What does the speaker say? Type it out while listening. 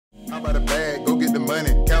Hop out the bag, go get the money,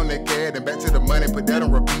 count that cash, and back to the money, put that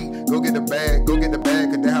on repeat. Go get the bag, cause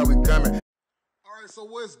that's how we coming. All right, so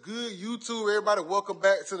what's good, YouTube? Everybody, welcome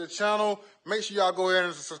back to the channel. Make sure y'all go ahead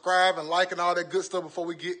and subscribe and like and all that good stuff before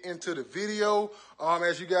we get into the video.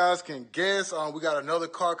 As you guys can guess, we got another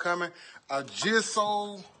car coming. I just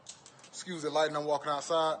sold, excuse the lighting, I'm walking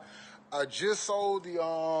outside. I just sold the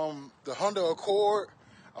Honda Accord.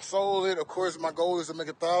 I sold it. Of course, my goal is to make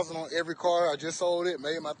 $1,000 on every car. I just sold it,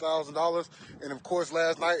 made my $1,000. And of course,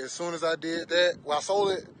 last night, as soon as I did that, well, I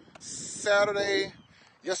sold it Saturday.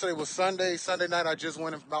 Yesterday was Sunday. Sunday night, I just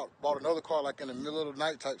went and bought another car, like in the middle of the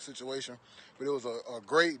night type situation. But it was a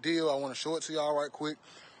great deal. I want to show it to y'all right quick.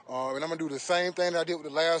 And I'm going to do the same thing that I did with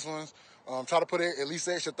the last ones. Try to put at least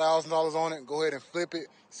extra $1,000 on it. Go ahead and flip it.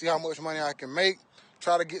 See how much money I can make.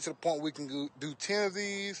 Try to get to the point where we can do 10 of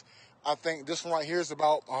these. I think this one right here is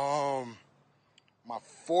about my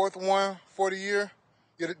fourth one for the year.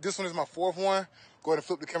 Yeah, this one is my fourth one. Go ahead and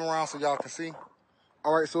flip the camera around so y'all can see.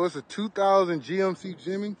 All right, so it's a 2000 GMC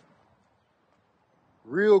Jimmy.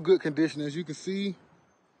 Real good condition, as you can see.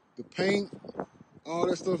 The paint, all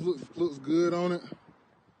that stuff looks good on it.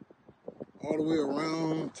 All the way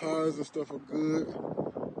around, tires and stuff are good.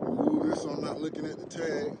 Remove this so I'm not looking at the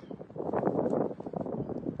tag.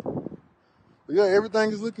 But yeah,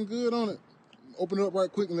 everything is looking good on it. Open it up right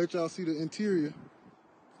quick and let y'all see the interior.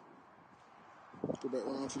 Go back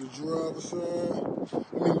around to the driver's side.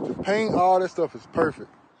 I mean, the paint, all that stuff is perfect.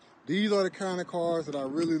 These are the kind of cars that I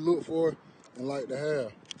really look for and like to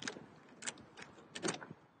have.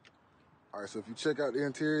 All right, so if you check out the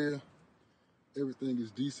interior, everything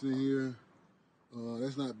is decent in here.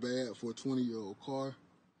 That's not bad for a 20-year-old car.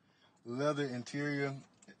 Leather interior,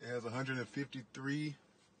 it has 153,000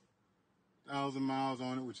 miles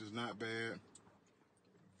on it, which is not bad.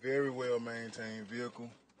 Very well maintained vehicle.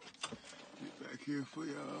 Get back here for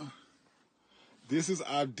y'all. This is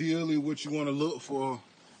ideally what you want to look for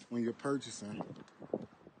when you're purchasing.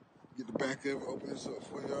 Get the back of it, open this up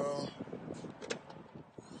for y'all.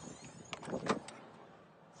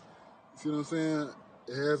 See what I'm saying?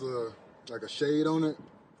 It has like a shade on it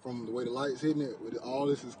from the way the light's hitting it. All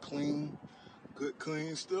this is clean, good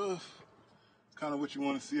clean stuff. Kind of what you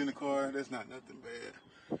want to see in the car. That's not nothing bad.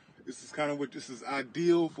 This is kind of what this is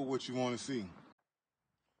ideal for what you want to see.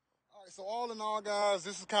 All right, so all in all, guys,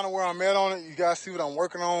 this is kind of where I'm at on it. You guys see what I'm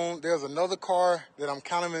working on. There's another car that I'm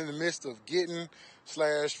kind of in the midst of getting /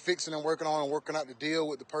 fixing and working on and working out the deal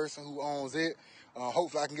with the person who owns it.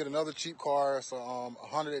 Hopefully I can get another cheap car, so a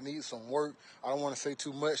Honda that needs some work. I don't want to say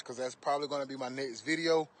too much because that's probably going to be my next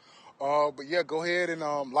video. But yeah, go ahead and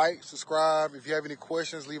like, subscribe. If you have any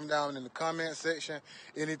questions, leave them down in the comment section.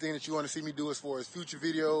 Anything that you want to see me do as far as future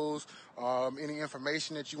videos, any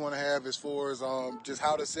information that you want to have as far as just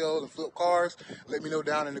how to sell and flip cars, let me know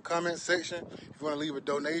down in the comment section. If you want to leave a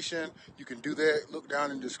donation, you can do that. Look down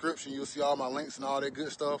in the description. You'll see all my links and all that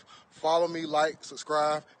good stuff. Follow me, like,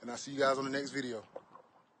 subscribe, and I'll see you guys on the next video.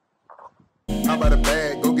 Hop out the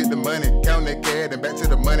bag, go get the money, count that cash, and back to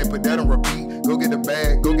the money, put that on repeat. Go get the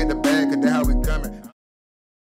bag, cause that's how we coming.